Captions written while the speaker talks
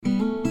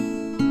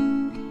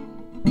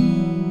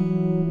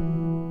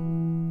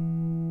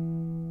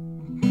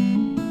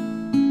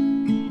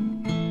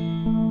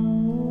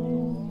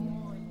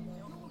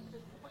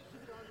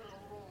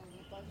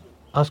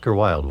Oscar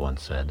Wilde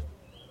once said,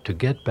 "To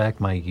get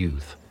back my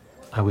youth,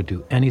 I would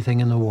do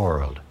anything in the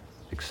world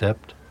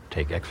except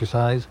take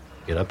exercise,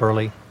 get up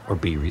early, or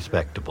be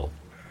respectable."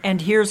 And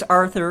here's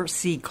Arthur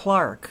C.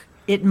 Clarke.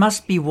 It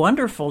must be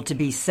wonderful to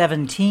be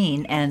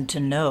 17 and to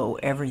know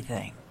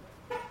everything.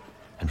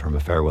 And from A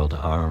Farewell to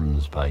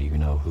Arms by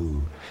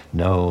you-know-who,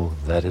 no,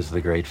 that is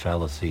the great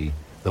fallacy,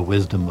 the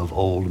wisdom of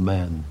old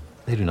men.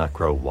 They do not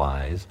grow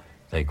wise,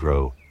 they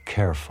grow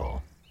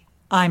careful.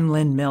 I'm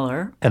Lynn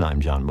Miller. And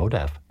I'm John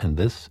Modaff, and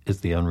this is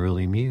The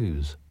Unruly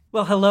Muse.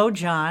 Well, hello,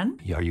 John.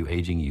 Are you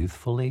aging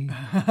youthfully?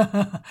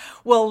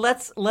 Well,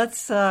 let's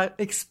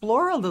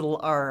explore a little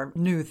our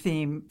new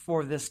theme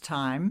for this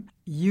time,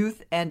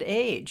 youth and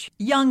age.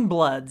 Young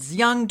bloods,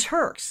 young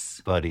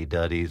Turks.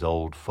 Buddy-duddies,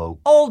 old folk.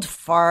 Old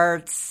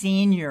farts,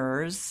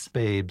 seniors.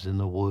 Babes in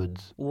the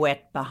woods.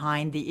 Wet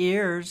behind the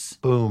ears.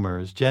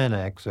 Boomers, Gen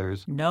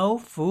Xers. No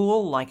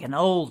fool like an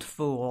old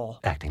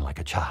fool. Acting like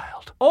a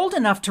child. Old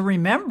enough to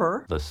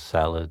remember. The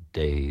salad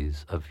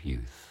days of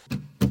youth.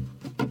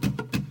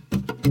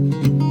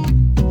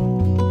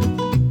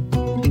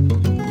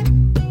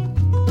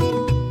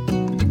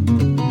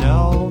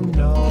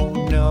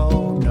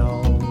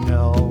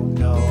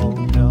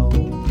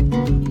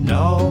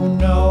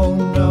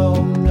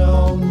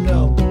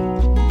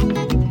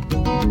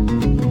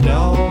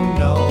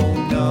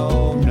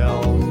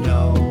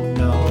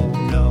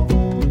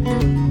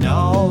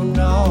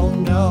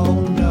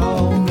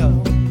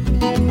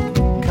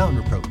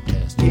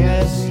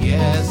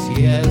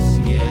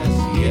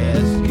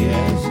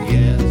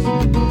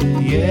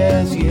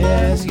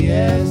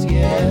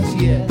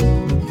 Yes.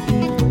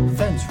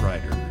 Fence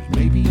riders,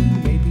 maybe,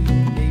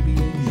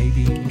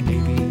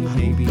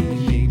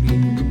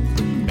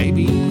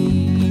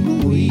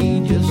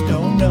 we just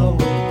don't know.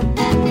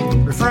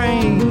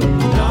 Refrain,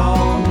 no.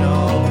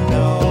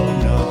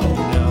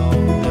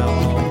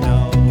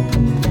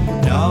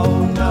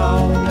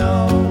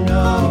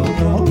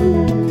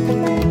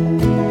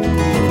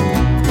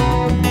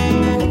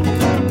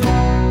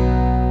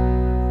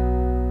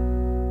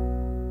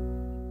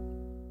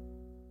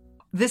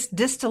 This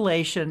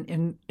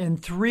distillation in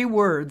 3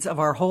 words of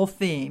our whole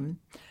theme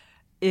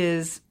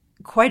is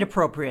quite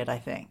appropriate, I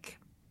think.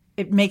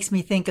 It makes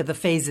me think of the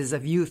phases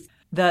of youth.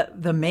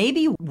 The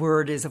maybe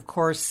word is, of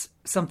course,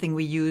 something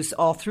we use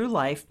all through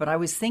life, but I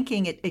was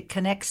thinking it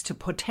connects to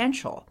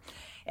potential.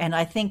 And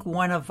I think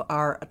one of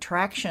our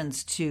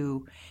attractions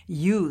to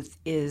youth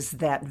is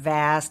that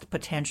vast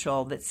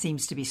potential that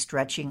seems to be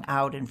stretching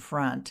out in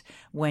front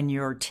when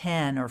you're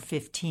 10 or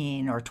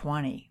 15 or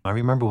 20. I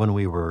remember when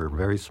we were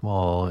very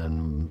small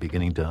and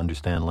beginning to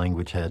understand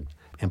language had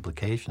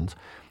implications,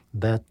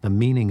 that the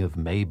meaning of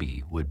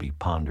maybe would be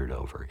pondered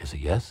over. Is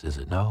it yes? Is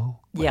it no?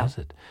 What is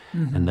it?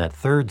 Mm-hmm. And that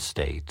third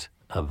state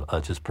of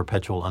just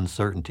perpetual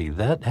uncertainty,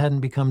 that hadn't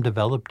become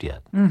developed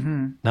yet.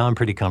 Mm-hmm. Now I'm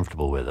pretty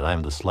comfortable with it. I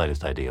haven't the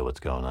slightest idea what's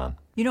going on.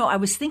 I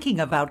was thinking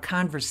about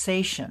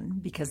conversation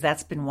because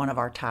that's been one of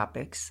our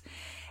topics.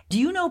 Do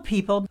you know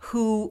people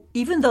who,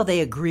 even though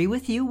they agree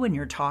with you when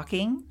you're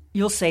talking,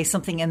 you'll say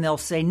something and they'll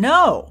say,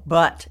 no,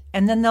 but,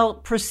 and then they'll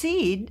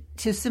proceed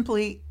to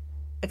simply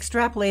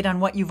extrapolate on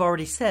what you've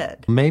already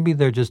said. Maybe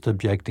they're just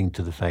objecting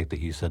to the fact that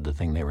you said the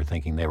thing they were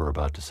thinking they were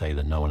about to say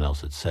that no one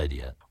else had said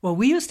yet. Well,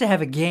 we used to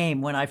have a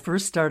game when I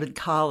first started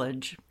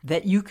college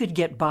that you could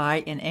get by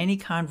in any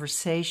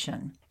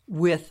conversation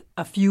with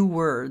a few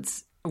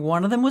words.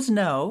 One of them was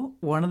no,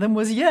 one of them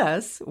was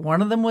yes,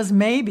 one of them was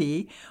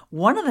maybe,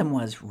 one of them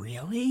was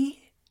really.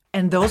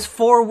 And those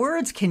 4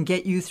 words can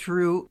get you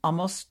through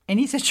almost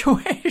any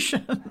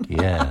situation.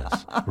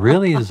 Yes.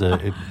 Really is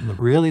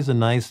a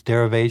nice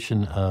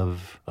derivation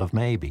of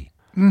maybe.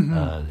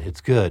 Mm-hmm. It's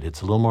good.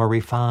 It's a little more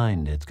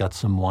refined. It's got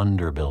some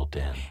wonder built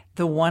in.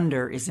 The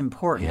wonder is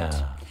important.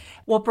 Yeah.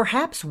 Well,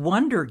 perhaps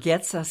wonder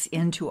gets us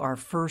into our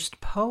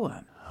first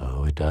poem.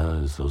 Oh, it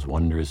does. Those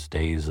wondrous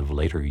days of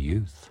later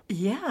youth.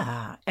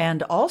 Yeah.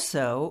 And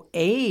also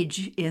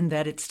age, in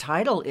that its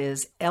title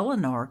is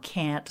Eleanor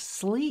Can't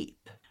Sleep.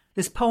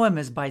 This poem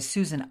is by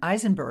Susan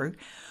Eisenberg,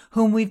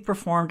 whom we've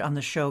performed on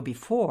the show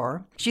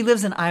before. She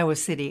lives in Iowa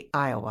City,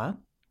 Iowa,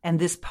 and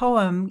this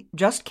poem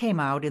just came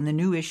out in the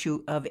new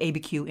issue of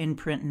ABQ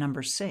Imprint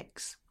number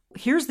 6.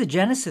 Here's the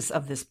genesis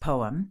of this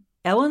poem.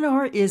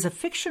 Eleanor is a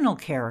fictional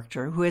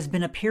character who has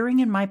been appearing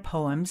in my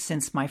poems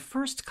since my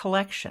first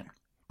collection.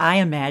 I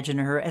imagine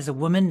her as a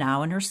woman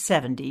now in her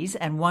 70s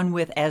and one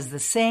with, as the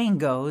saying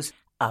goes,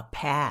 a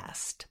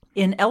past.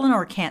 In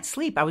Eleanor Can't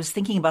Sleep, I was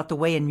thinking about the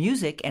way in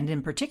music, and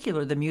in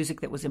particular the music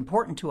that was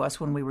important to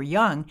us when we were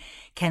young,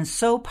 can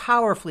so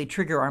powerfully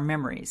trigger our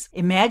memories.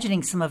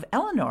 Imagining some of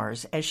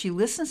Eleanor's as she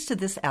listens to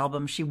this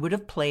album she would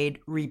have played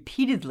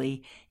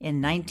repeatedly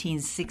in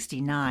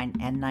 1969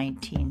 and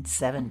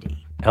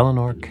 1970.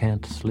 Eleanor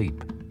Can't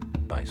Sleep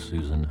by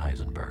Susan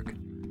Eisenberg.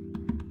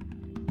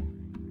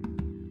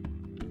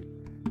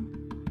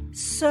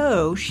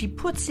 So she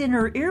puts in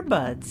her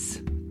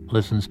earbuds.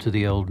 Listens to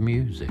the old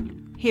music.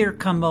 Here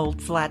come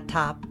old Flat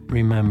Top.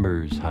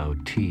 Remembers how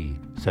T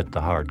set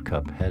the hard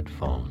cup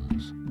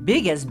headphones.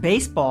 Big as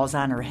baseballs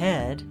on her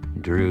head.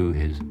 drew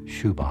his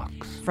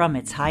shoebox. From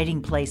its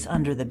hiding place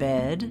under the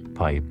bed.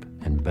 Pipe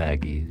and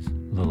baggies,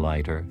 the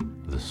lighter,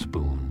 the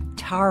spoon.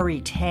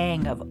 Tarry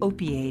tang of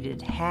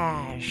opiated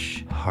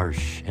hash.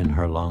 Harsh in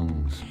her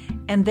lungs.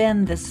 And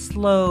then the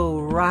slow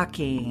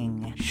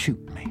rocking.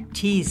 Shoot me.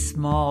 T's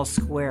small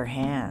square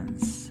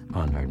hands.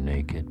 On her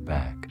naked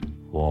back,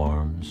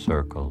 warm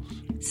circles.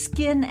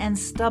 Skin and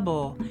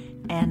stubble,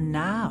 and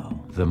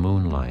now. The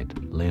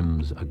moonlight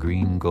limns a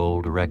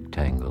green-gold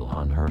rectangle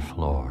on her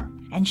floor.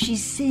 And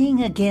she's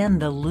seeing again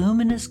the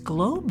luminous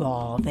glow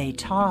ball they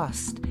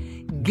tossed,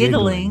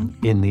 giggling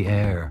in the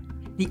air.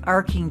 The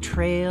arcing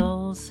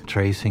trails.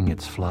 Tracing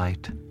its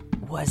flight.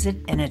 Was it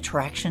an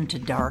attraction to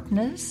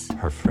darkness?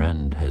 Her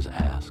friend has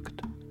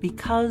asked.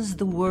 Because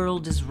the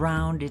world is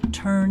round, it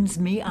turns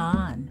me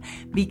on.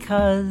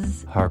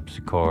 Because...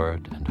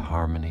 Harpsichord and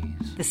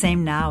harmonies. The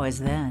same now as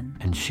then.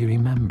 And she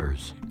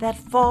remembers. That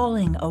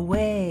falling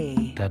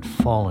away. That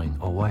falling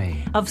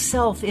away. Of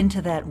self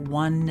into that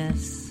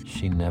oneness.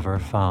 She never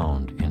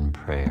found in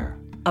prayer.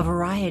 A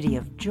variety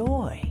of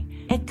joy.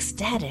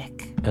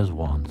 Ecstatic. As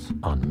once,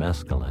 on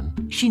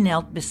mescaline, she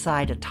knelt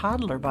beside a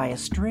toddler by a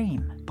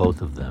stream.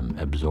 Both of them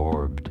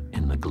absorbed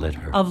in the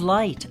glitter. Of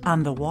light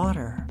on the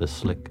water. The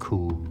slick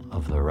cool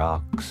of the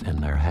rocks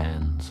in their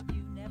hands.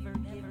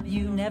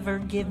 You never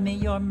give me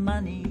your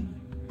money.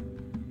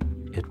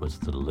 It was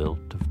the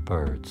lilt of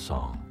bird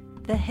song.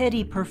 The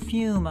heady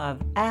perfume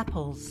of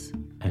apples.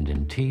 And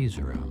in T's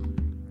room,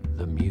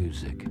 the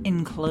music.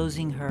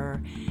 Enclosing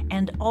her,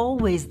 and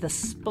always the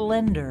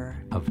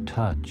splendor. Of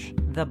touch.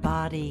 The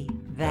body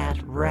that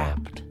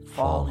wrapped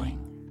falling.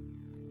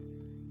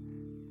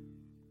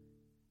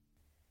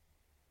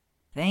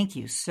 Thank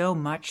you so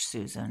much,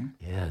 Susan.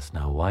 Yes,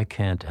 now why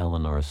can't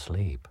Eleanor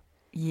sleep?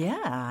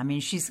 Yeah, I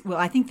mean,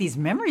 I think these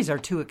memories are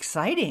too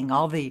exciting.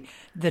 All the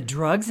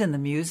drugs and the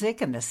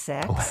music and the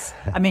sex.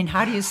 I mean,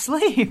 how do you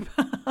sleep?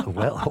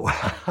 Well,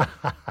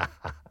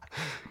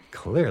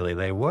 clearly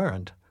they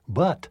weren't.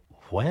 But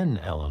when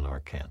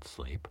Eleanor can't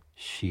sleep,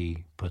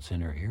 she puts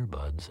in her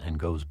earbuds and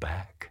goes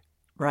back.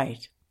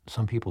 Right.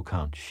 Some people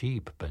count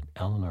sheep, but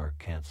Eleanor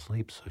can't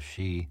sleep, so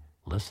she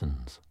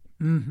listens.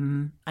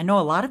 Mm-hmm. I know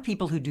a lot of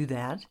people who do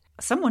that.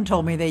 Someone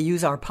told me they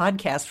use our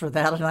podcast for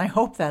that, and I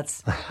hope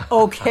that's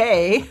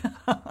okay.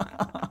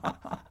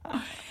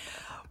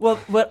 Well,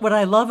 what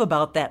I love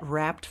about that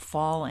wrapped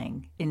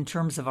falling in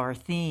terms of our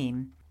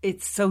theme,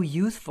 it's so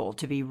youthful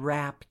to be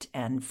wrapped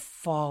and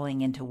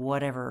falling into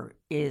whatever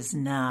is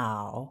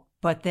now.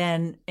 But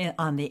then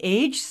on the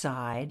age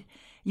side,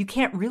 you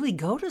can't really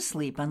go to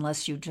sleep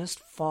unless you just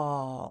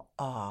fall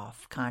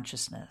off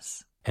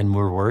consciousness. And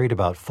we're worried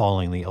about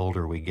falling the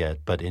older we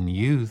get. But in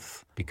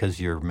youth, because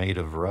you're made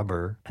of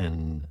rubber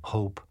and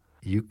hope,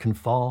 you can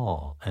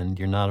fall and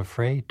you're not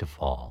afraid to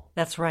fall.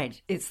 That's right.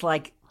 It's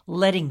like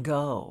letting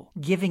go,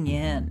 giving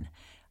in,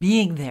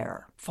 being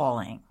there,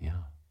 falling.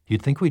 Yeah.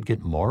 You'd think we'd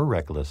get more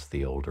reckless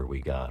the older we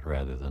got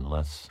rather than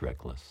less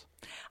reckless.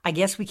 I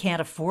guess we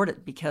can't afford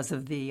it because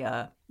of the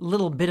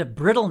little bit of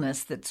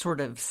brittleness that sort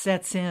of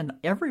sets in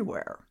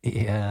everywhere.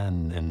 Yeah,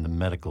 and the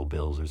medical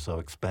bills are so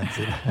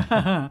expensive.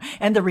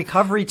 And the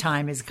recovery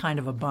time is kind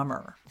of a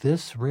bummer.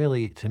 This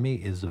really, to me,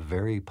 is a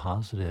very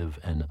positive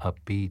and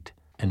upbeat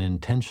and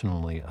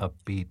intentionally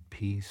upbeat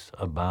piece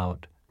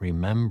about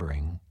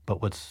remembering.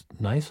 But what's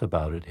nice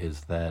about it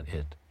is that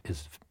it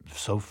is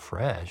so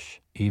fresh,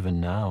 even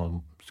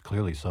now,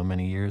 clearly so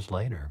many years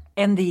later.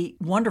 And the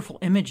wonderful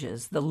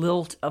images, the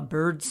lilt of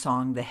bird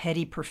song, the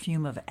heady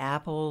perfume of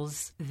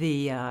apples,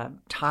 the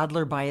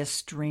toddler by a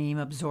stream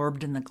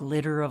absorbed in the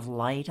glitter of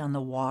light on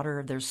the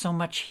water. There's so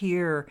much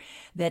here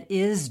that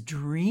is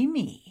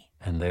dreamy.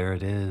 And there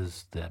it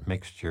is, that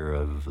mixture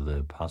of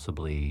the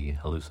possibly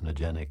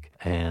hallucinogenic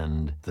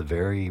and the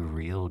very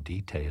real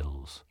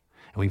details.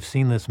 And we've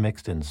seen this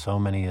mixed in so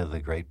many of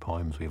the great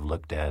poems we've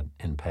looked at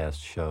in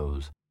past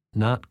shows.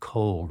 Not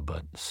cold,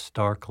 but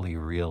starkly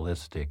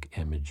realistic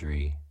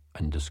imagery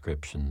and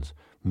descriptions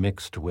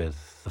mixed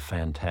with the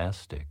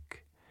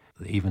fantastic,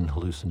 even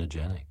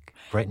hallucinogenic,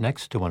 right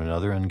next to one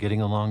another and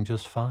getting along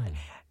just fine.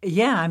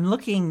 Yeah, I'm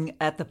looking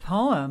at the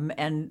poem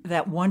and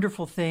that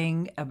wonderful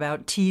thing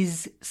about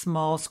T's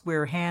small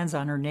square hands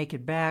on her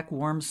naked back,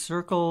 warm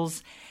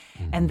circles.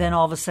 And then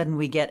all of a sudden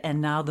we get,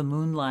 and now the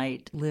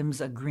moonlight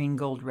limns a green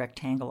gold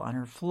rectangle on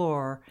her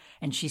floor,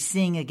 and she's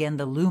seeing again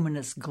the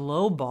luminous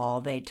glow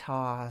ball they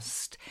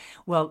tossed.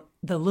 Well,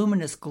 the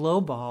luminous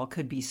glow ball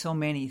could be so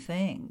many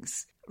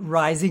things.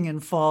 Rising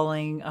and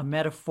falling, a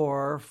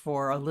metaphor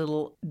for a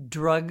little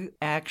drug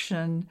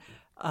action,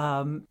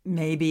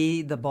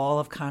 maybe the ball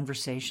of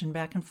conversation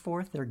back and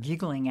forth. They're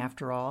giggling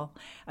after all.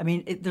 I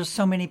mean, there's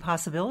so many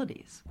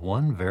possibilities.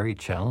 One very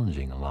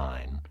challenging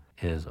line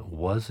is,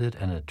 was it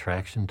an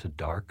attraction to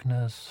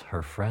darkness?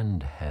 Her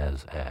friend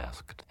has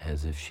asked,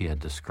 as if she had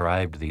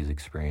described these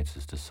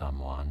experiences to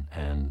someone,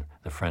 and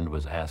the friend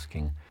was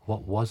asking,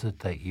 what was it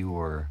that you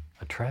were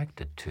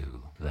attracted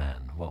to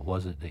then? What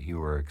was it that you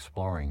were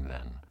exploring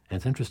then? And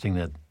it's interesting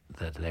that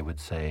they would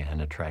say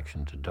an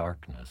attraction to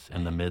darkness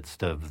in the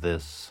midst of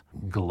this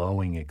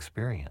glowing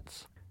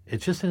experience.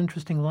 It's just an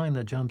interesting line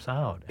that jumps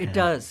out. It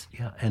does.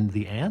 Yeah, and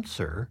the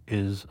answer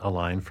is a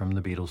line from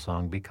the Beatles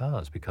song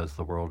Because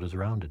the world is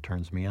round, it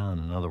turns me on.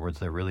 In other words,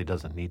 there really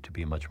doesn't need to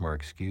be much more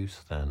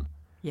excuse than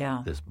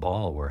this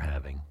ball we're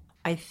having.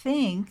 I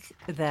think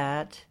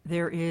that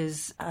there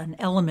is an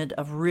element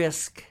of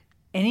risk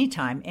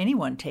anytime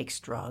anyone takes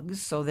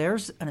drugs, so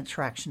there's an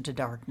attraction to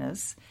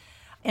darkness.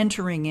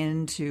 Entering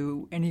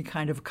into any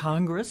kind of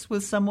congress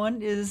with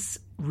someone is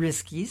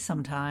risky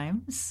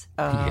sometimes.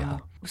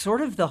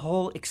 Sort of the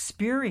whole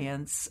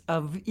experience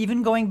of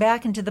even going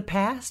back into the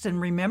past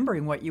and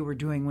remembering what you were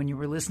doing when you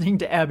were listening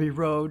to Abbey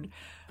Road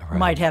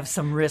might have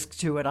some risk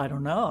to it. I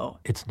don't know.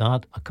 It's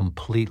not a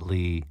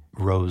completely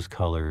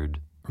rose-colored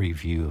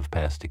review of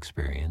past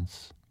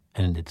experience.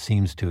 And it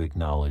seems to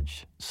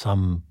acknowledge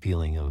some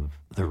feeling of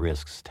the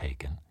risks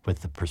taken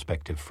with the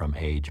perspective from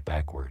age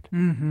backward.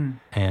 Mm-hmm.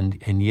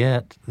 And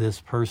yet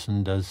this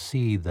person does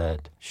see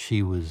that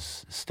she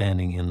was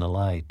standing in the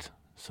light,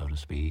 so to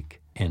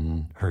speak,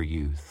 in her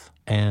youth,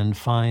 and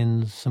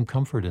finds some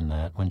comfort in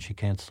that when she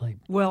can't sleep.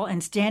 Well,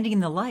 and standing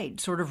in the light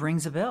sort of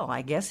rings a bell.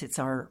 I guess it's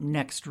our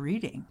next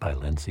reading. By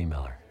Lindsay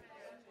Miller.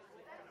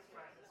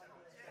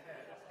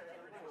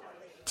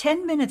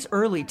 10 minutes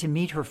early to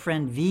meet her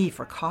friend V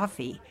for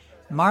coffee,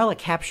 Marla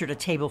captured a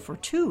table for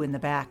two in the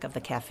back of the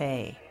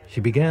cafe.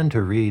 She began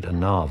to read a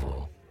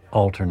novel,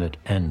 Alternate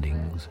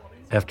Endings.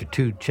 After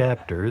 2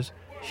 chapters,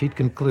 she'd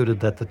concluded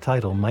that the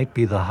title might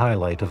be the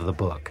highlight of the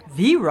book.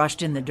 V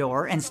rushed in the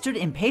door and stood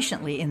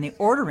impatiently in the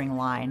ordering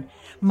line.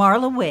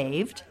 Marla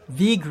waved.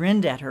 V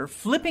grinned at her,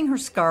 flipping her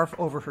scarf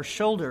over her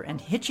shoulder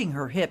and hitching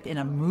her hip in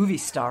a movie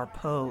star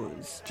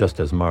pose. Just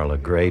as Marla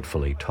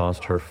gratefully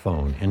tossed her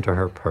phone into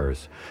her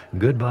purse,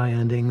 "Goodbye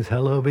endings,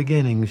 hello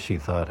beginnings," she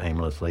thought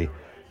aimlessly.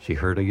 She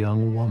heard a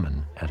young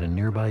woman at a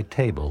nearby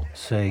table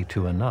say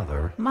to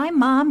another, "My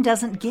mom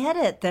doesn't get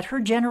it that her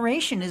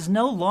generation is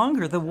no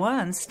longer the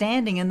one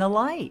standing in the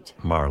light."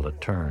 Marla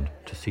turned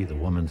to see the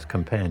woman's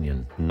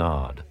companion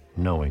nod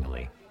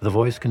knowingly. The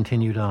voice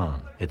continued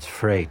on, its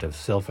freight of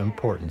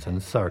self-importance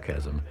and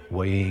sarcasm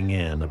weighing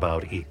in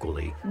about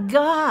equally.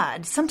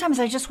 God, sometimes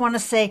I just want to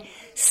say,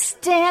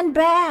 stand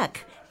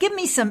back. Give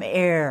me some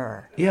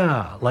air.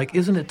 Yeah, like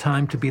isn't it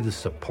time to be the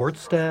support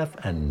staff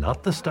and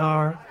not the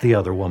star? The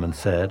other woman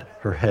said,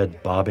 her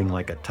head bobbing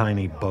like a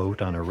tiny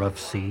boat on a rough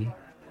sea.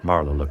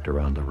 Marla looked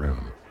around the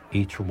room.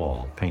 Each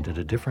wall painted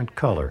a different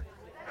color.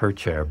 Her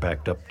chair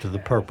backed up to the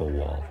purple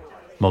wall.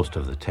 Most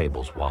of the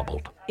tables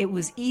wobbled. It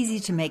was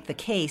easy to make the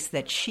case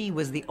that she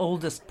was the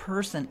oldest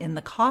person in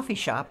the coffee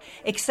shop,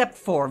 except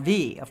for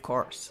V, of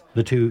course.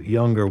 The 2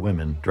 younger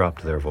women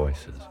dropped their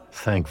voices.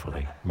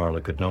 Thankfully,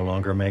 Marla could no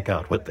longer make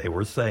out what they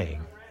were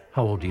saying.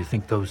 "How old do you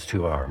think those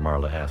 2 are?"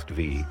 Marla asked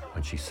V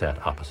when she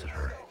sat opposite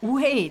her.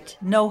 Wait,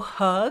 no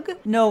hug?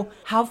 No,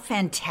 how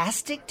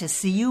fantastic to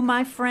see you,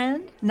 my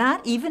friend? Not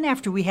even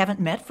after we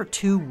haven't met for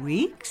 2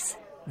 weeks?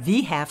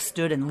 V half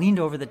stood and leaned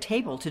over the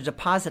table to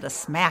deposit a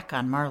smack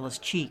on Marla's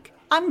cheek.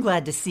 "I'm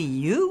glad to see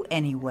you,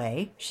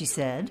 anyway," she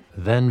said.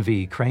 Then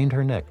V craned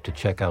her neck to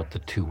check out the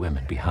 2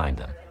 women behind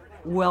them.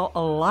 "Well,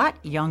 a lot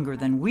younger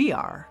than we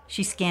are."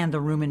 She scanned the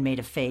room and made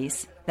a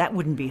face. "That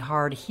wouldn't be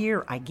hard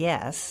here, I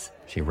guess."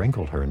 She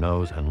wrinkled her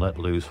nose and let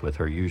loose with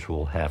her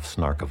usual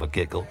half-snark of a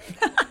giggle.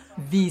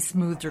 V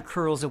smoothed her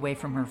curls away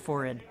from her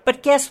forehead.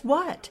 "But guess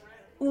what?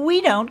 We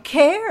don't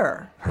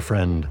care." Her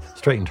friend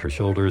straightened her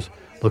shoulders,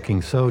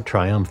 looking so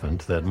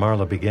triumphant that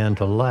Marla began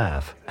to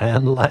laugh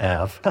and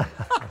laugh.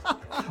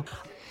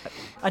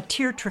 A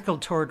tear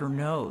trickled toward her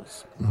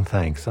nose.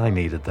 "Thanks, I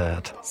needed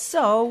that."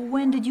 "So,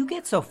 when did you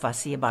get so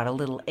fussy about a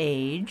little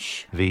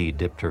age?" V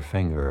dipped her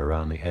finger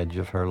around the edge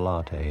of her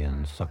latte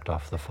and sucked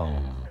off the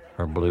foam.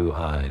 Her blue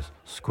eyes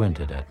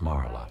squinted at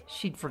Marla.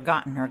 She'd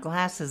forgotten her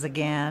glasses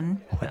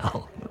again.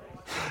 "Well,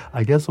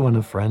 I guess when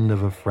a friend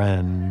of a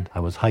friend I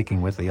was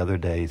hiking with the other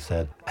day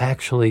said,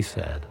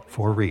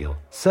 for real,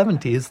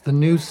 70 is the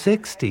new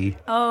 60.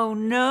 Oh,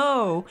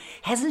 no.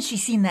 Hasn't she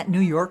seen that New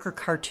Yorker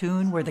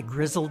cartoon where the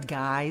grizzled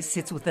guy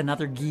sits with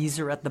another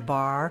geezer at the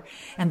bar,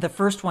 and the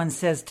first one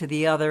says to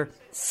the other,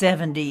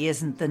 70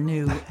 isn't the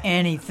new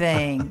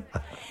anything.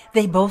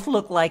 They both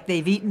look like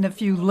they've eaten a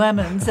few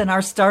lemons and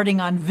are starting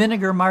on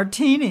vinegar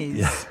martinis.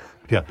 Yeah.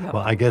 Yep.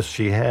 Well, I guess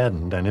she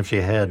hadn't, and if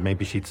she had,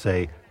 maybe she'd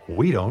say,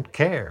 we don't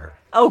care.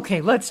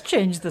 Okay, let's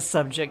change the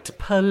subject,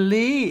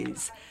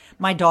 please.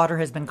 My daughter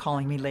has been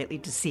calling me lately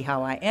to see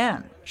how I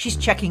am. She's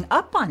checking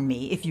up on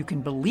me, if you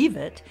can believe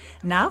it.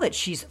 Now that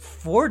she's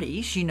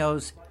 40, she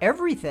knows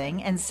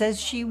everything and says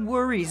she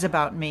worries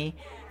about me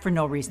for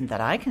no reason that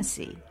I can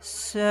see.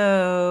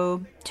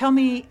 So, tell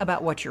me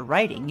about what you're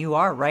writing. You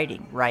are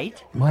writing,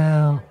 right?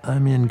 Well,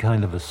 I'm in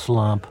kind of a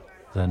slump.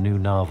 The new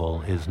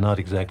novel is not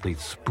exactly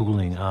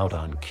spooling out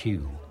on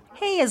cue.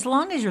 Hey, as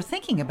long as you're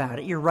thinking about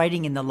it, you're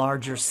writing in the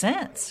larger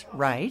sense,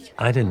 right?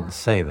 I didn't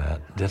say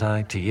that, did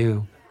I, to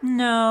you?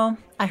 No,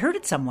 I heard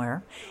it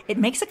somewhere. It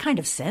makes a kind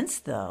of sense,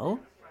 though.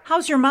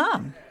 How's your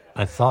mom?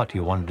 I thought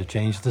you wanted to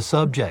change the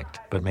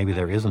subject, but maybe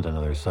there isn't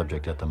another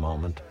subject at the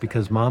moment,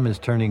 because Mom is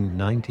turning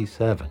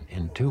 97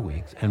 in 2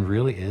 weeks and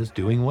really is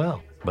doing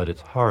well. But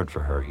it's hard for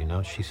her, you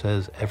know. She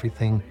says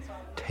everything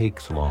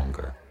takes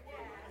longer.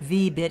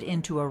 V bit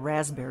into a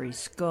raspberry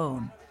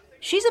scone.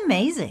 She's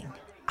amazing.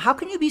 How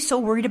can you be so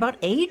worried about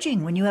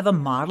aging when you have a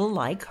model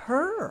like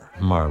her?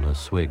 Marla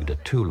swigged a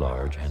too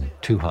large and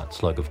too hot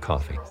slug of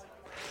coffee.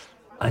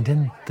 I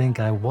didn't think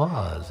I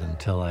was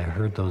until I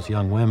heard those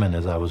young women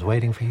as I was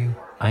waiting for you.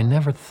 I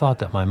never thought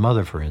that my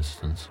mother, for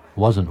instance,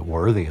 wasn't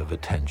worthy of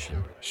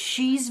attention.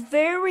 She's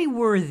very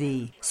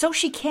worthy. So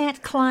she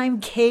can't climb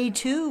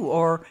K2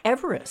 or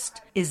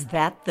Everest. Is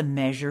that the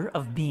measure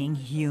of being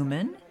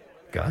human?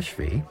 Gosh,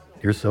 V,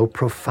 you're so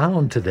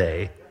profound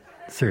today.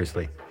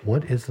 Seriously,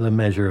 what is the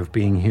measure of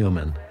being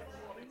human?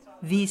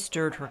 V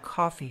stirred her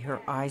coffee,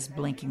 her eyes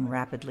blinking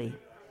rapidly.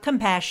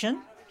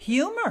 Compassion.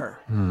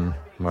 Humor.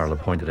 Marla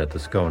pointed at the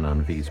scone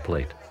on V's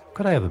plate.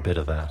 Could I have a bit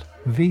of that?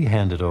 V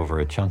handed over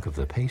a chunk of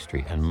the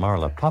pastry, and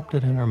Marla popped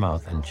it in her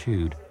mouth and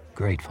chewed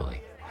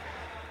gratefully.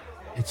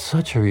 It's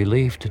such a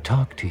relief to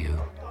talk to you.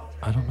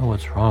 I don't know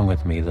what's wrong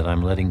with me that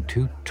I'm letting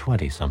two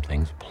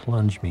 20-somethings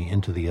plunge me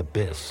into the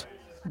abyss.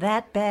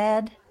 That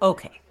bad?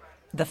 Okay,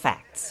 the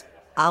facts.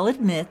 I'll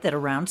admit that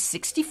around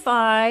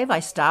 65, I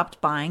stopped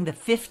buying the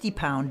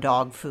 50-pound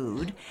dog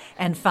food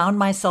and found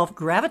myself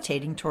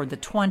gravitating toward the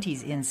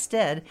 20s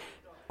instead,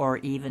 or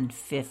even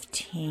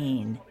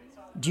 15.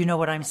 Do you know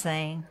what I'm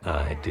saying?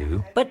 I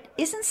do. But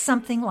isn't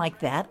something like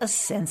that a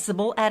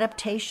sensible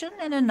adaptation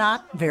and a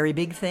not very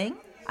big thing?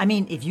 I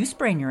mean, if you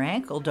sprain your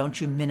ankle,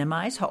 don't you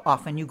minimize how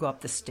often you go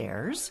up the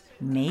stairs?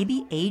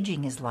 Maybe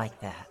aging is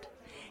like that.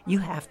 You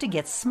have to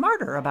get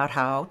smarter about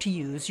how to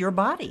use your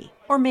body,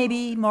 or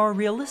maybe more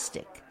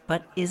realistic.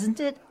 But isn't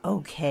it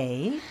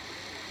okay?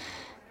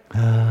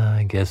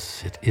 I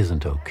guess it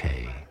isn't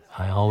okay.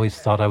 I always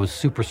thought I was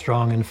super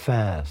strong and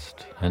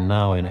fast, and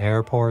now in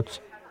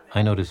airports,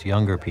 I notice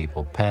younger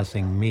people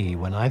passing me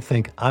when I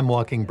think I'm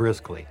walking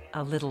briskly.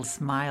 A little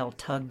smile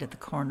tugged at the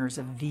corners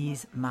of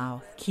V's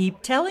mouth.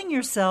 Keep telling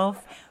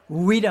yourself,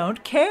 we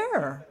don't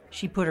care.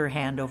 She put her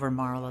hand over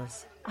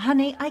Marla's.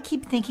 Honey, I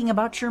keep thinking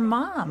about your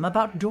mom,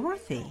 about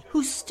Dorothy,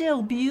 who's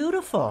still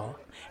beautiful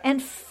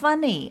and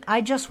funny.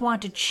 I just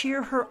want to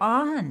cheer her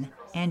on.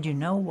 And you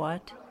know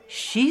what?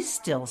 She's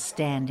still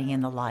standing in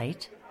the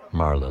light.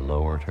 Marla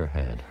lowered her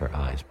head, her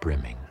eyes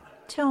brimming.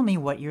 Tell me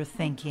what you're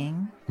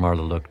thinking.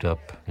 Marla looked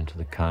up into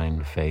the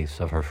kind face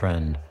of her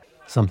friend.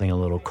 Something a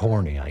little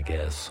corny, I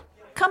guess.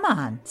 Come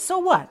on, so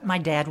what? My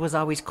dad was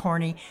always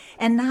corny,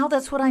 and now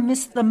that's what I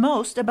miss the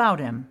most about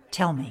him.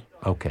 Tell me.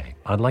 Okay,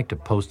 I'd like to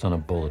post on a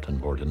bulletin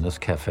board in this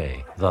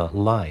cafe. The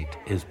light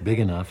is big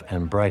enough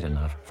and bright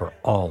enough for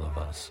all of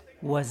us.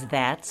 Was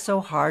that so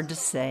hard to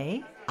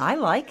say? I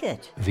like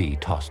it. V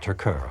tossed her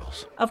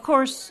curls. Of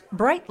course,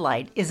 bright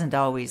light isn't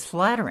always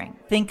flattering.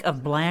 Think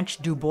of Blanche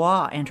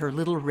Dubois and her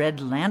little red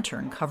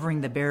lantern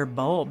covering the bare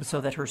bulb so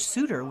that her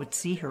suitor would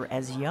see her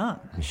as young.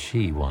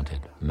 She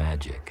wanted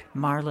magic.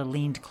 Marla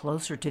leaned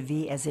closer to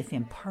V as if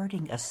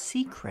imparting a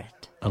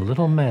secret. A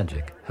little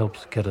magic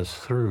helps get us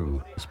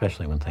through,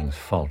 especially when things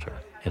falter.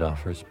 It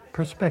offers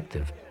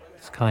perspective.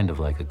 It's kind of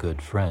like a good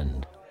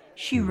friend.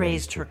 She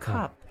raised her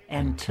cup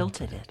and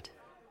tilted it.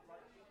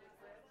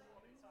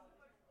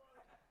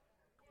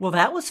 Well,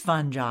 that was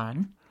fun,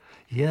 John.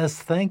 Yes,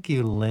 thank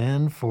you,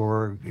 Lynn,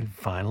 for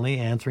finally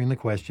answering the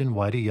question,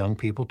 why do young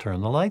people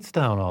turn the lights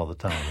down all the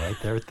time, right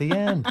there at the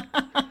end?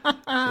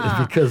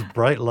 It's because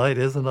bright light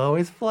isn't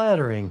always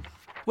flattering.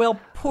 Well,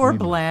 poor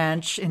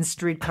Blanche in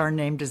Streetcar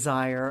Named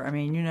Desire. I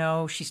mean, you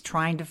know, she's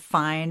trying to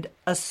find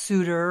a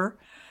suitor,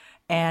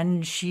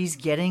 and she's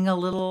getting a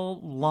little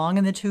long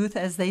in the tooth,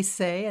 as they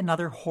say,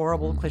 another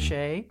horrible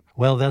cliche.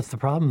 Well, that's the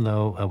problem,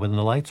 though. When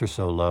the lights are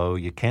so low,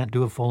 you can't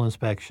do a full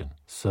inspection.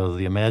 So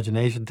the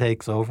imagination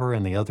takes over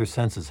and the other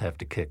senses have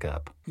to kick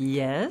up.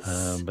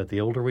 Yes. But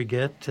the older we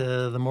get,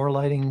 the more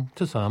lighting,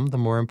 to some, the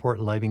more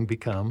important lighting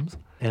becomes.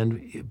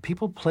 And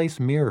people place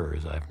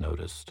mirrors, I've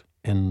noticed,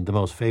 in the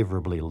most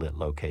favorably lit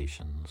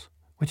locations,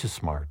 which is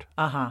smart.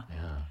 Uh-huh.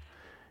 Yeah.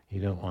 You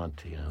don't want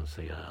to,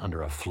 say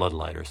under a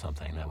floodlight or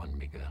something. That wouldn't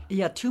be good.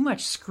 Yeah, too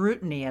much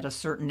scrutiny at a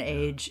certain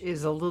age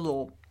is a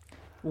little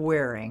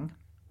wearing.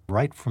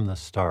 Right from the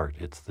start,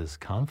 it's this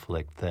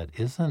conflict that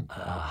isn't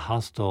a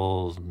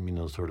hostile,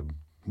 sort of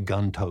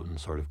gun-toting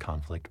sort of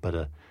conflict, but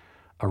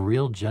a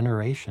real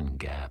generation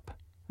gap.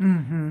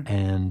 Mm-hmm.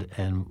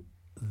 And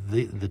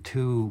the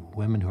two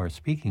women who are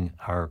speaking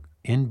are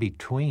in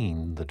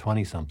between the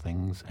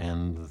 20-somethings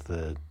and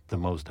the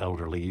most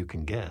elderly you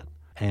can get.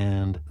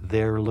 And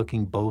they're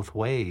looking both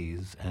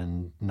ways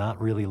and not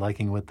really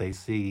liking what they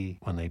see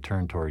when they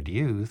turn toward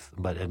youth,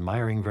 but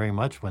admiring very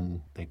much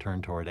when they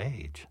turn toward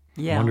age.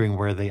 Yeah. Wondering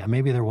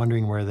maybe they're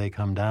wondering where they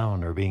come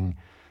down, or being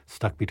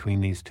stuck between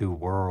these two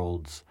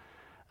worlds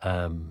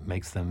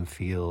makes them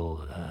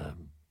feel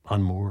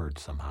unmoored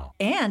somehow.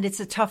 And it's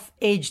a tough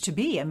age to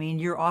be. I mean,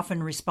 you're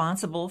often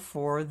responsible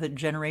for the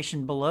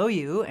generation below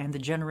you and the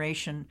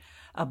generation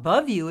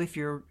above you if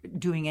you're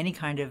doing any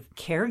kind of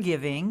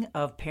caregiving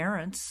of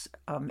parents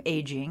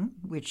aging,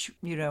 which,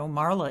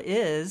 Marla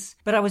is.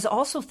 But I was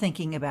also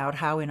thinking about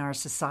how in our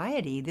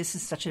society, this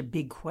is such a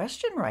big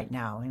question right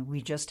now. And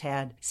we just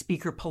had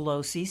Speaker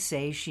Pelosi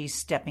say she's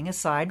stepping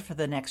aside for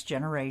the next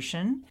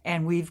generation.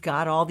 And we've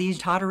got all these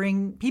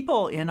tottering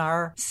people in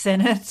our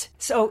Senate.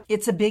 So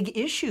it's a big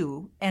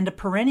issue and a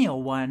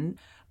perennial one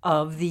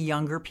of the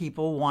younger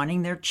people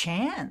wanting their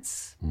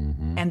chance.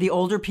 Mm-hmm. And the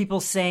older people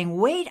saying,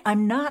 wait,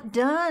 I'm not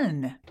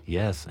done.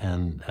 Yes,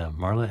 and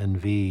Marla and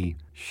V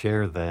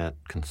share that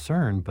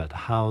concern, but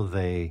how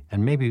they,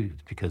 and maybe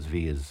because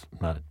V is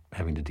not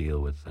having to deal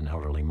with an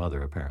elderly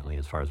mother, apparently,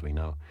 as far as we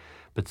know,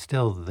 but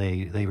still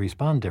they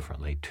respond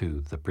differently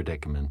to the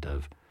predicament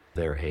of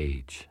their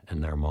age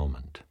and their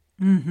moment.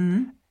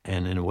 Mm-hmm.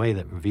 And in a way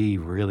that V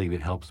really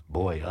helps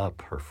buoy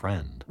up her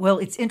friend. Well,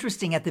 it's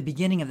interesting at the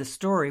beginning of the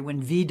story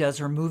when V does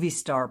her movie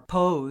star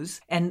pose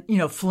and,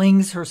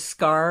 flings her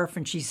scarf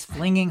and she's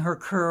flinging her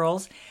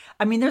curls.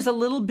 I mean, there's a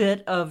little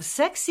bit of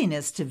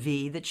sexiness to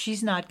V that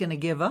she's not going to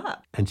give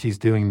up. And she's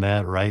doing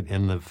that right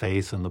in the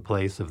face and the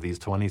place of these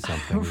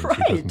 20-somethings. Right.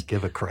 She doesn't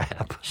give a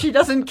crap. She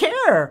doesn't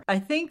care. I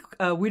think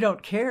We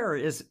Don't Care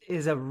is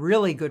a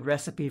really good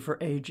recipe for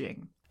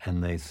aging.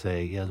 And they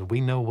say, yeah,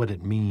 we know what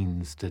it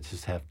means to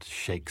just have to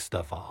shake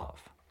stuff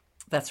off.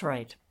 That's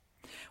right.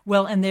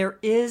 Well, and there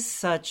is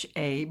such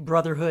a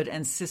brotherhood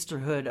and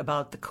sisterhood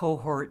about the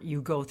cohort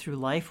you go through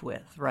life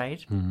with,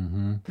 right?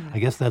 Mm-hmm. I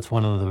guess that's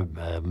one of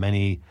the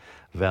many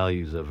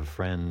values of a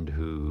friend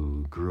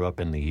who grew up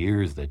in the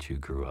years that you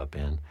grew up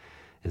in,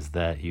 is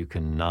that you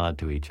can nod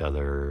to each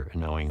other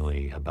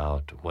knowingly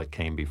about what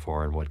came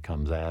before and what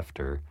comes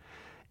after,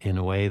 in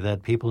a way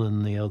that people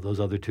in those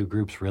other two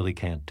groups really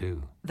can't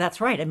do. That's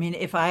right. I mean,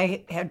 if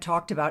I had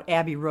talked about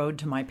Abbey Road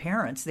to my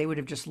parents, they would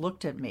have just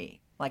looked at me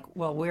like,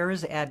 well, where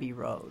is Abbey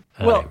Road?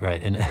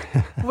 Right. And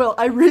well,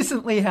 I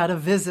recently had a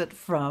visit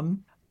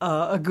from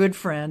a good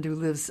friend who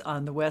lives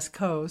on the West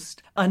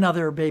Coast,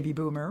 another baby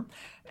boomer,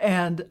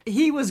 and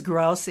he was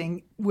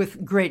grousing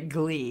with great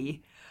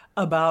glee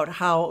about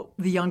how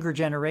the younger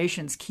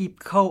generations keep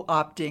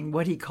co-opting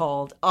what he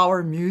called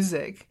our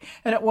music.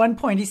 And at one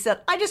point he said,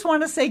 I just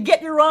want to say,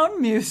 get your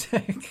own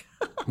music.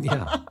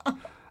 Yeah.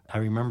 I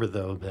remember,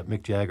 though, that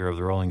Mick Jagger of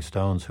the Rolling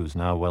Stones, who's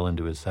now well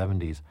into his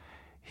 70s,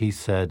 he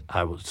said,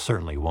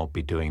 certainly won't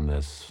be doing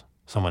this.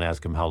 Someone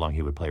asked him how long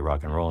he would play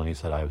rock and roll, and he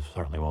said, I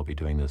certainly won't be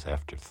doing this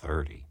after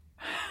 30.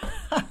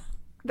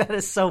 That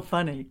is so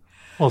funny.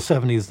 Well,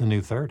 70 is the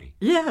new 30.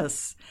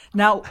 Yes.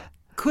 Now,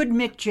 could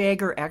Mick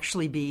Jagger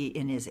actually be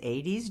in his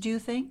 80s, do you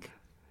think?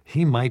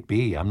 He might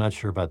be. I'm not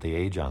sure about the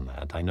age on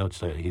that. I know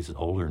he's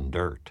older than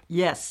dirt.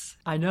 Yes,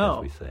 I know.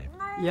 As we say.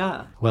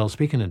 Yeah. Well,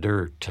 speaking of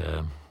dirt,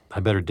 I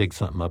better dig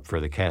something up for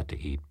the cat to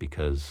eat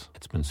because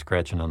it's been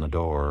scratching on the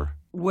door.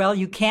 Well,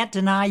 you can't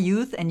deny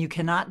youth and you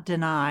cannot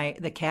deny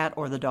the cat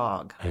or the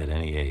dog. At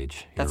any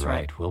age. That's You're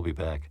right. We'll be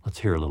back. Let's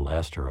hear a little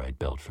Asteroid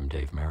Belt from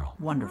Dave Merrill.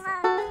 Wonderful.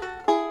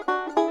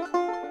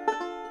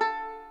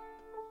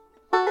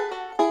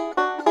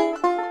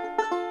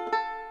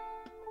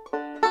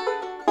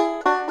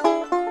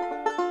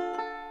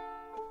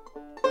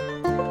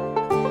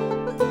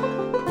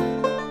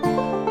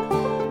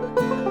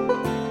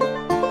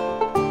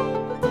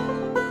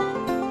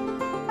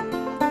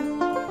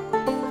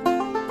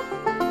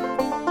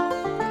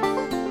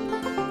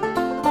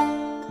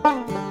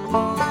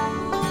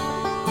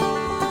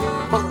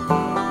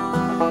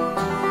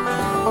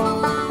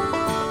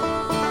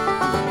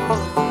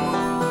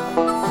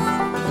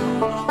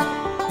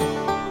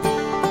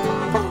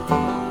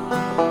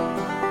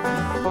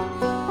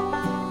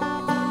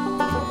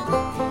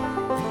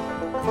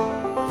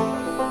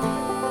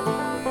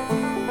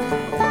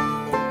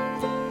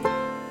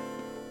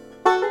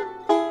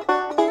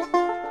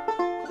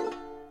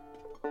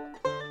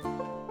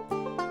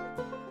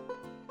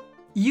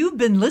 You've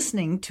been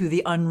listening to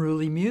The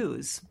Unruly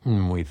Muse.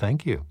 We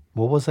thank you.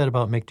 What was that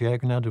about Mick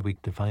Jagger now? Did we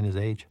define his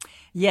age?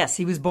 Yes,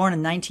 he was born in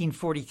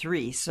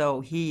 1943,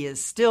 so he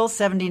is still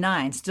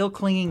 79, still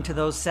clinging to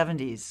those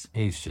 70s.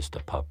 He's just a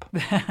pup.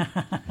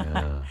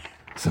 Yeah.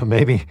 So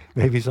maybe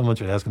someone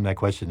should ask him that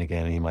question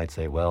again, and he might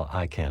say, well,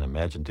 I can't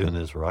imagine doing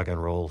this rock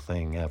and roll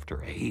thing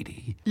after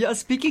 80. Yeah,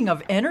 speaking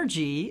of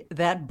energy,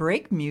 that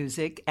break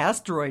music,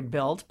 Asteroid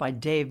Belt by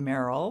Dave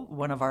Merrill,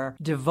 one of our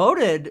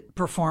devoted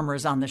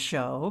performers on the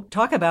show,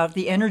 talk about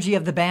the energy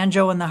of the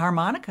banjo and the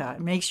harmonica.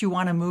 It makes you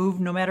want to move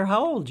no matter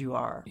how old you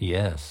are.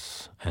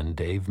 Yes, and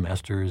Dave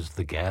masters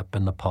the gap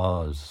and the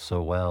pause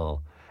so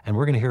well. And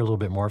we're going to hear a little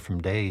bit more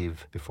from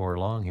Dave before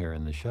long here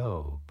in the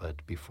show.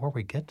 But before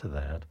we get to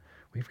that,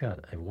 we've got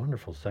a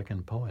wonderful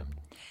second poem.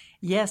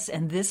 Yes,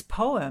 and this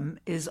poem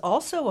is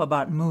also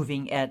about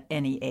moving at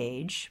any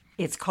age.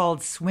 It's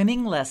called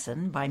Swimming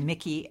Lesson by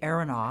Mickey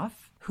Aronoff,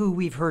 who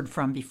we've heard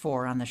from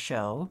before on the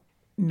show.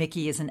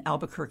 Mickey is an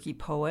Albuquerque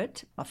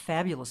poet, a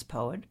fabulous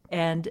poet,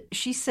 and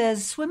she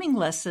says Swimming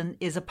Lesson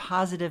is a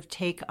positive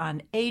take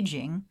on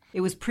aging.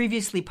 It was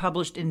previously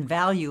published in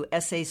Value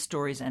Essays,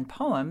 Stories, and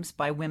Poems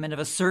by Women of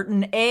a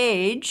Certain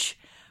Age,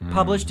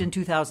 published in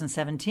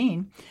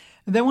 2017.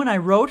 And then when I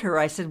wrote her,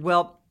 I said,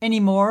 well, any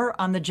more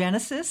on the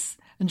Genesis?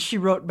 And she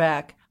wrote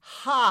back,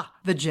 ha,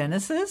 the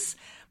Genesis?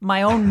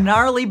 My own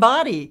gnarly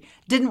body.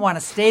 Didn't want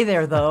to stay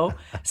there, though.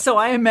 So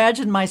I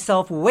imagined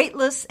myself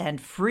weightless and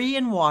free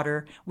in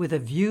water with a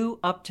view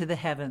up to the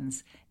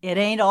heavens. It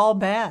ain't all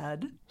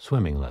bad.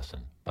 Swimming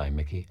Lesson by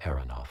Mickey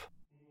Aronoff.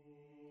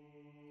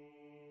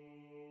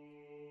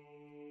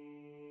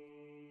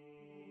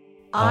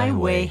 I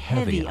weigh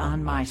heavy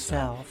on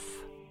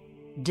myself.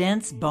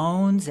 Dense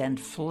bones and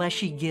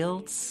fleshy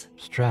guilts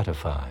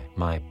Stratify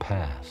my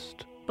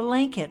past.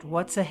 blanket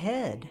what's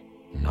ahead.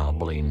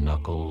 Knobbly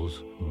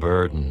knuckles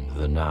burden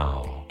the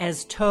now.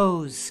 As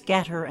toes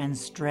scatter and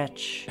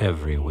stretch,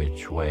 Every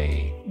which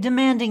way,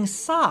 demanding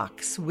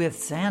socks with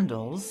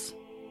sandals,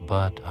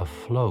 but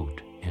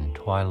afloat in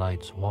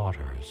twilight's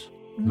waters,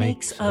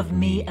 makes of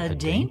me a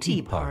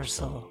dainty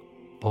parcel,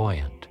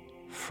 buoyant,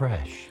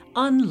 fresh,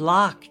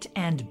 unlocked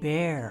and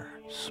bare,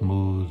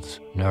 smooths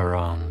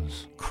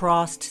neurons,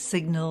 crossed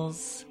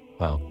signals,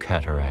 while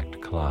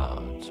cataract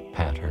clouds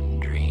pattern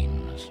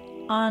dreams,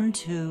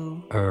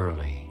 onto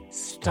early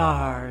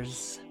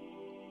stars.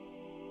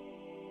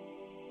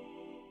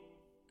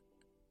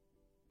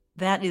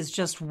 That is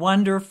just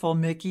wonderful,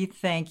 Mickey.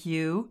 Thank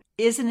you.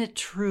 Isn't it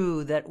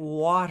true that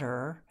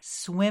water,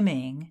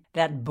 swimming,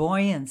 that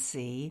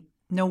buoyancy,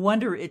 no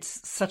wonder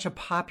it's such a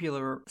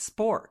popular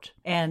sport.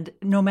 And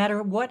no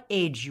matter what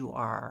age you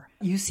are,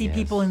 you see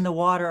people in the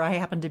water. I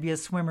happen to be a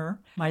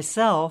swimmer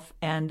myself.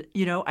 And,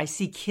 I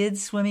see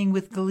kids swimming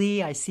with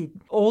glee. I see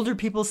older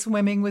people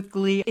swimming with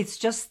glee. It's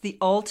just the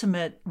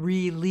ultimate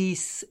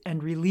release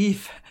and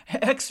relief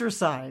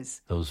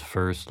exercise. Those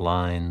first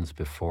lines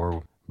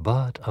before,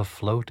 but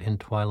afloat in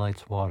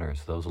twilight's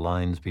waters, those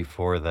lines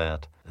before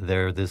that,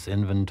 they're this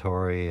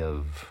inventory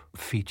of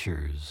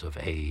features of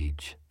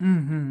age.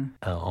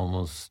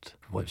 Almost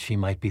what she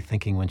might be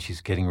thinking when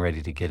she's getting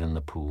ready to get in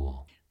the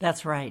pool.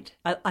 That's right.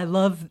 I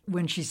love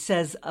when she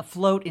says,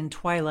 afloat in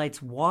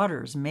twilight's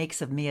waters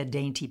makes of me a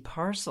dainty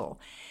parcel.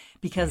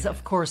 Because,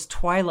 of course,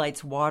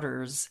 twilight's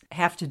waters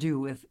have to do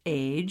with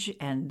age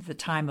and the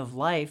time of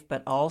life,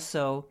 but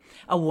also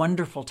a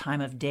wonderful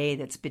time of day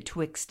that's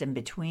betwixt and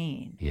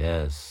between.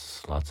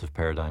 Yes, lots of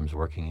paradigms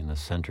working in the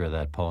center of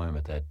that poem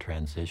at that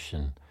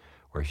transition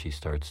where she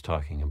starts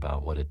talking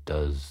about what it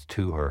does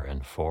to her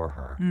and for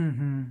her.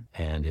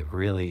 And it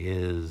really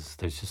is,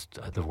 there's just,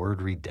 the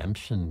word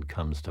redemption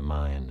comes to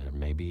mind, or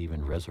maybe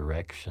even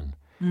resurrection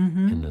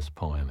in this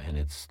poem. And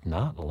it's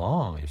not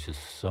long, it's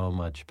just so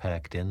much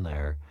packed in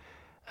there.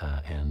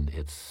 And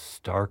its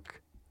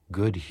stark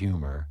good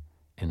humor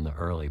in the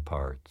early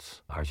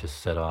parts are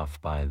just set off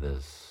by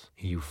this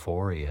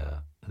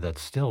euphoria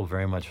that's still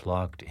very much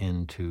locked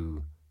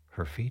into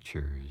her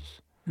features.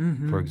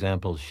 For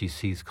example, she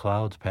sees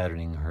clouds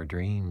patterning her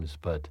dreams,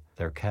 but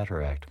they're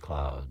cataract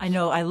clouds. I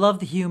know. I love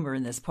the humor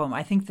in this poem.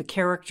 I think the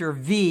character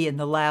V in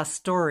the last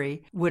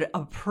story would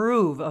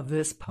approve of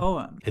this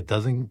poem. It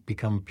doesn't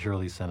become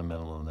purely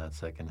sentimental in that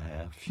second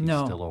half. She's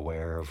still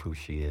aware of who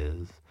she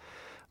is.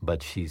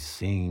 But she's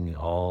seeing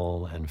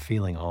all and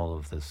feeling all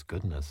of this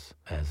goodness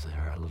as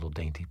her little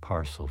dainty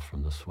parcel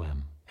from the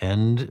swim.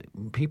 And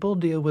people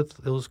deal with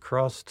those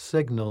crossed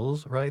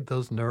signals, right?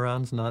 Those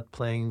neurons not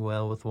playing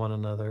well with one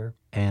another.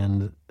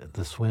 And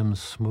the swim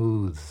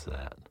smooths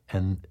that.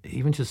 And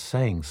even just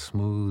saying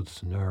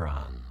smooths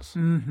neurons,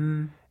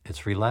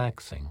 it's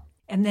relaxing.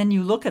 And then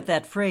you look at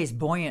that phrase,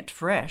 buoyant,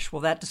 fresh.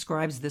 Well, that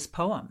describes this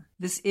poem.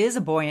 This is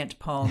a buoyant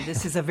poem.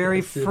 This is a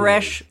very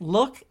fresh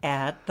look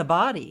at the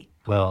body.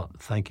 Well,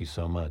 thank you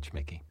so much,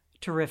 Mickey.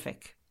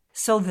 Terrific.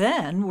 So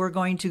then we're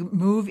going to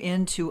move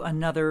into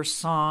another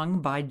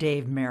song by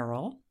Dave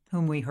Merrill,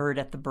 whom we heard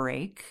at the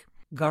break,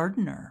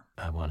 Gardener.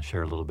 I want to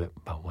share a little bit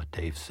about what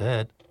Dave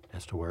said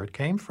as to where it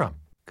came from.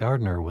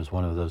 Gardener was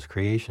one of those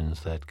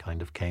creations that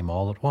kind of came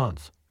all at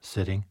once,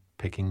 sitting,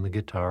 picking the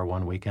guitar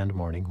one weekend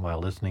morning while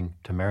listening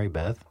to Mary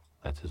Beth,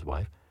 that's his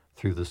wife,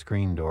 through the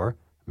screen door,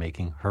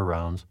 making her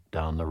rounds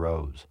down the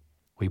rows.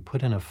 We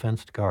put in a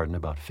fenced garden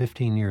about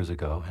 15 years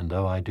ago, and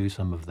though I do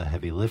some of the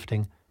heavy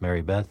lifting,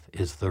 Mary Beth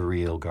is the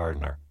real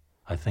gardener.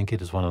 I think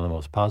it is one of the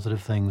most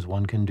positive things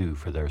one can do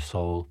for their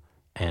soul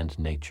and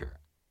nature.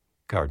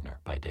 Gardener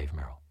by Dave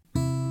Merrill.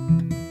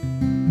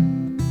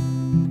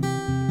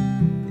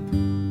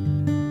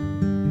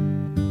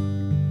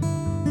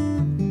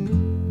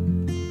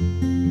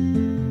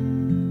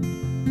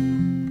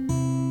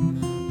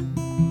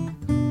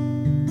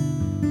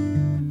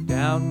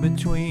 Down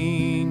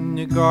between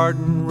the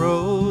garden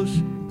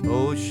rows,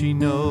 oh, she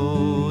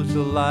knows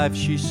the life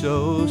she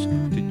sows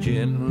to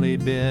gently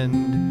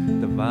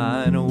bend the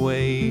vine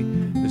away.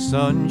 The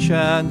sun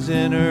shines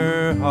in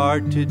her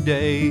heart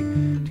today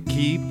to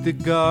keep the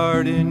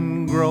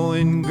garden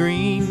growing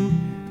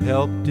green.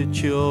 Help the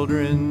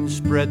children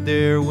spread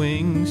their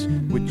wings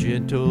with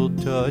gentle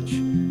touch,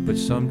 but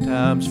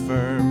sometimes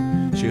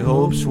firm. She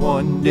hopes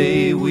one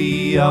day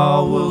we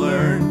all will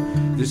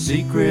learn the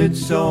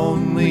secrets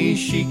only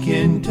she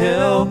can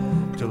tell,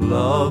 to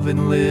love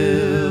and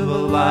live a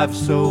life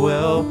so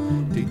well,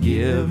 to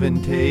give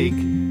and take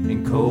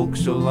and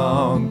coax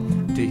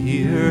along to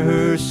hear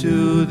her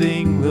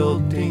soothing,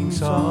 lilting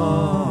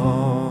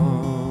song.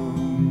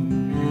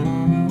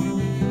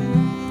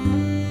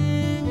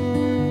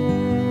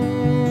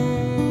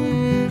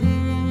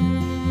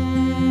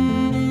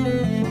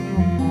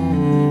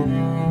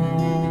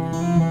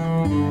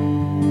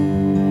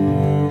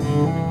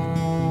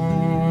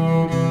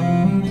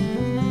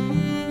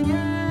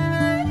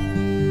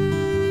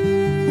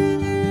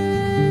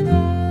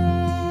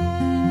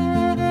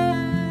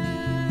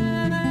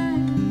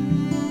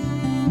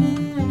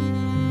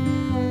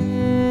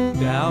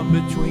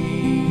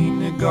 Between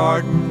the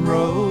garden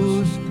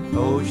rows,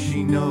 oh,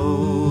 she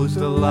knows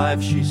the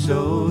life she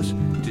sows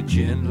to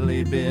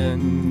gently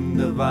bend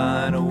the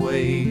vine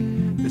away.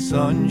 The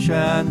sun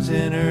shines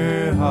in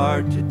her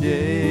heart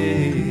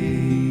today.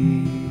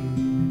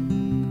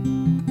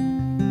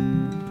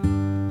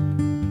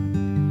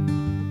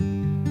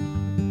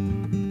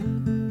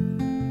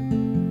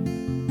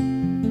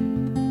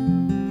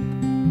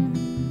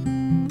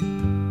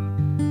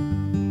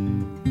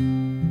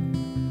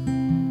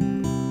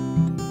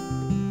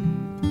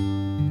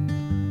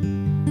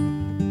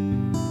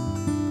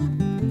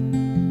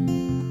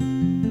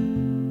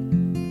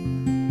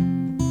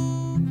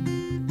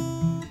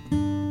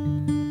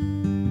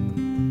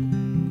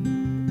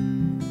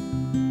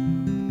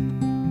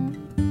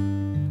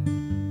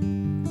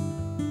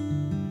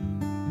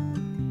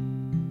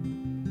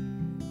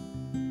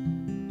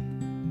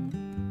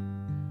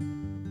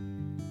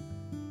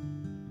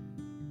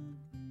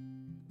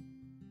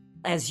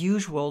 As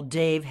usual,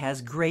 Dave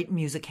has great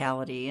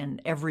musicality in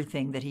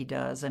everything that he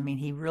does. I mean,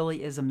 he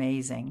really is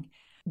amazing.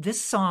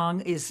 This song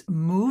is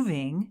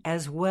moving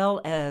as well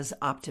as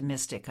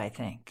optimistic, I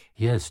think.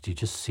 Yes, do you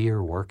just see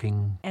her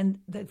working? And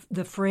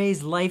the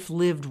phrase, life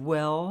lived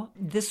well,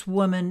 this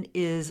woman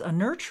is a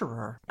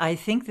nurturer. I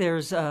think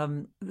there's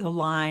the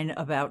line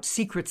about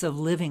secrets of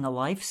living a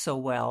life so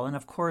well. And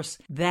of course,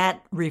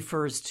 that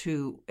refers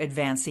to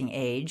advancing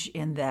age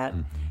in that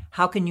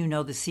how can you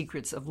know the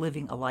secrets of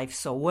living a life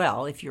so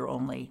well if you're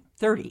only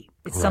 30?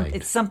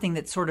 It's something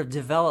that sort of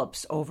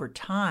develops over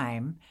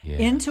time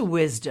into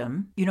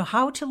wisdom. You know,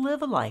 how to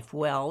live a life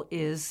well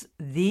is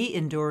the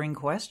enduring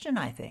question,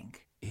 I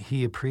think.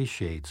 He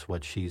appreciates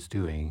what she's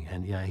doing.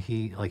 And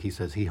he, like he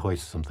says, he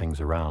hoists some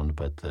things around,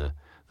 but the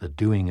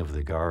doing of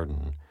the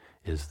garden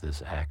is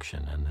this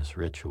action and this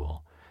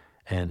ritual.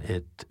 And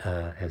it,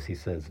 as he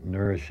says,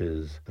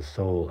 nourishes the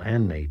soul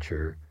and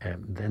nature.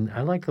 And then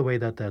I like the way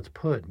that that's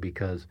put,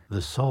 because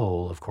the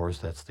soul, of course,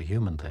 that's the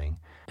human thing,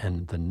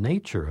 and the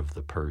nature of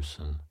the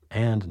person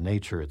and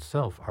nature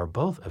itself are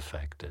both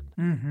affected.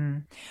 Mm-hmm.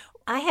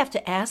 I have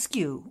to ask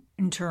you,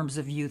 in terms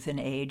of youth and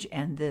age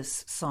and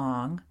this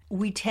song,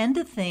 we tend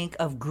to think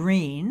of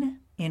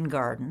green in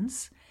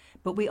gardens,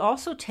 but we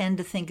also tend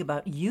to think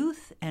about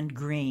youth and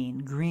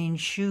green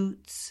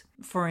shoots,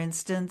 for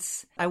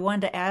instance. I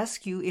wanted to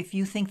ask you if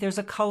you think there's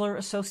a color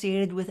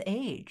associated with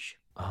age.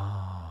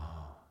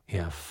 Oh,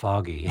 yeah,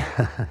 foggy.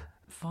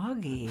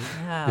 Foggy,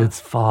 yeah. It's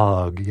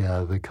fog,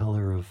 yeah, the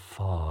color of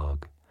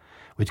fog,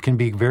 which can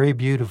be very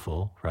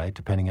beautiful, right,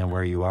 depending on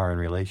where you are in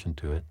relation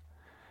to it.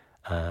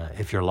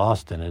 If you're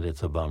lost in it,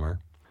 it's a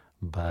bummer,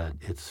 but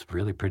it's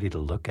really pretty to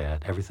look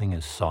at. Everything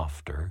is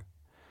softer.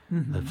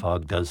 Mm-hmm. The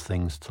fog does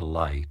things to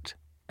light,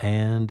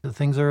 and the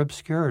things are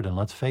obscured. And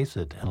let's face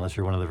it, unless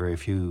you're one of the very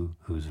few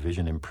whose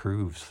vision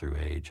improves through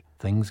age,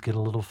 things get a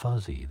little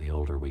fuzzy the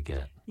older we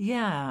get.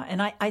 Yeah,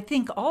 and I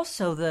think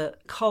also the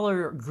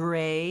color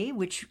gray,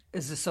 which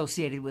is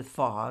associated with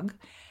fog,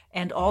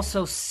 and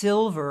also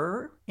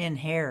silver in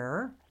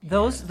hair,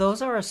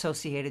 those are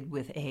associated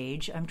with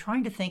age. I'm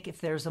trying to think if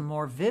there's a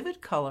more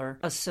vivid color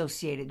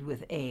associated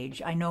with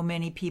age. I know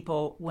many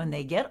people, when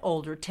they get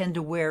older, tend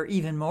to wear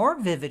even more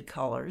vivid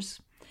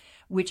colors,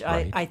 which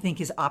I think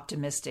is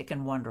optimistic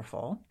and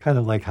wonderful. Kind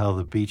of like how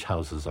the beach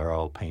houses are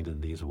all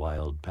painted these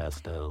wild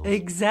pastels.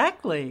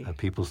 Exactly.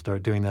 People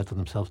start doing that to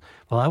themselves.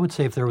 Well, I would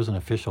say if there was an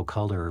official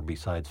color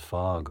besides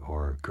fog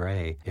or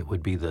gray, it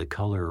would be the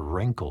color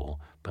wrinkle,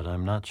 but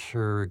I'm not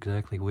sure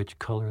exactly which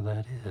color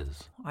that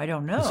is. I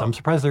don't know. So I'm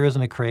surprised there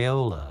isn't a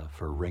Crayola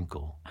for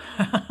wrinkle.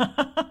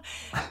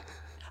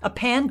 A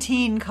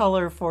Pantene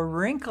color for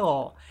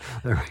wrinkle.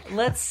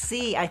 Let's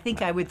see. I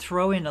think I would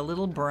throw in a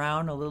little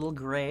brown, a little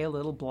gray, a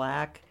little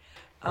black.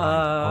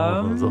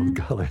 All those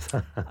colors.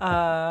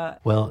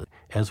 Well,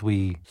 as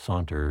we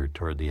saunter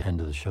toward the end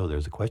of the show,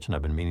 there's a question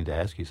I've been meaning to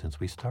ask you since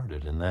we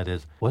started, and that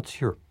is,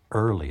 what's your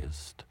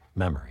earliest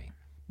memory?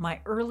 My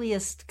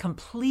earliest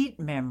complete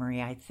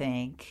memory, I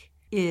think,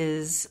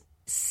 is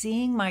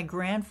seeing my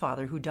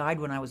grandfather, who died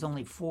when I was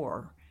only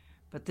 4,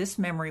 but this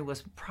memory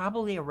was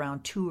probably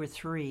around 2 or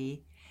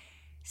 3,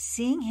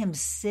 seeing him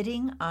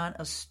sitting on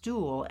a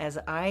stool as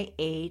I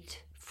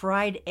ate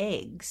fried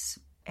eggs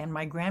and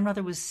my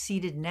grandmother was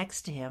seated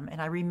next to him,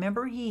 and I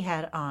remember he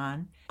had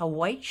on a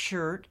white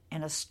shirt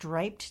and a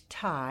striped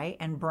tie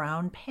and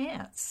brown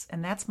pants,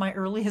 and that's my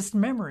earliest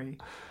memory.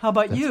 How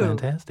about you?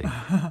 That's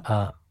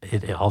fantastic.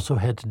 It also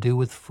had to do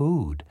with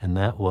food, and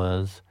that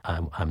was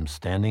I'm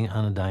standing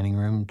on a dining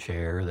room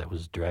chair that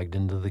was dragged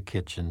into the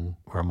kitchen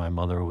where my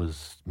mother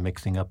was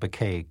mixing up a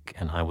cake,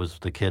 and I was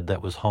the kid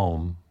that was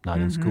home, not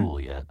in school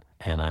yet,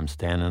 and I'm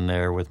standing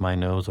there with my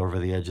nose over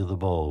the edge of the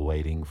bowl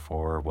waiting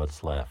for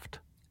what's left.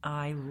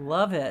 I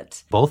love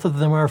it. Both of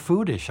them are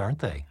foodish, aren't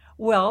they?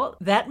 Well,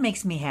 that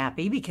makes me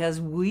happy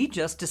because we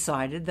just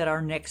decided that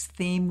our next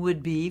theme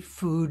would be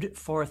food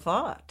for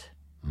thought.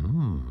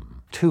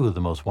 Two of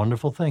the most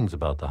wonderful things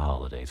about the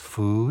holidays,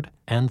 food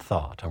and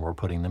thought, and we're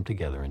putting them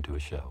together into a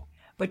show.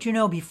 But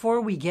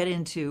before we get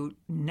into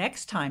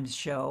next time's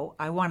show,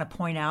 I want to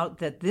point out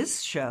that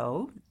this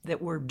show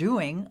that we're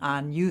doing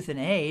on youth and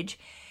age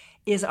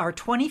is our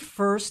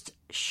 21st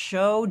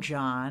show,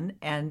 John,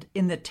 and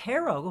in the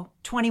tarot,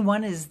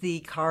 21 is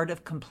the card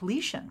of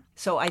completion.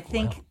 So I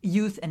think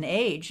youth and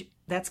age,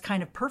 that's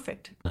kind of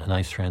perfect. A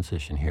nice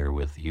transition here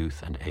with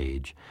youth and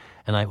age.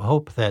 And I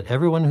hope that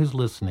everyone who's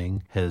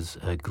listening is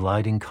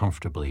gliding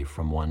comfortably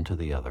from one to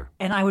the other.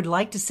 And I would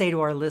like to say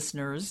to our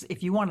listeners,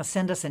 if you want to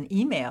send us an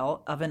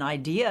email of an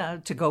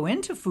idea to go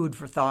into Food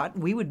for Thought,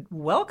 we would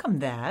welcome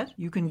that.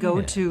 You can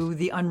go to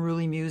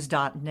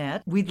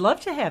theunrulymuse.net. We'd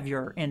love to have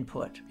your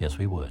input. Yes,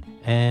 we would.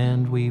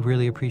 And we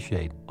really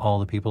appreciate all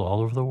the people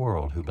all over the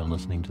world who've been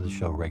listening to the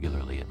show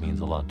regularly. It means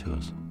a lot to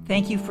us.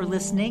 Thank you for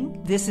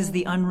listening. This is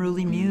The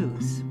Unruly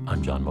Muse.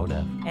 I'm John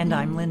Modaff. And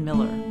I'm Lynn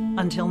Miller.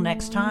 Until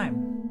next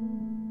time.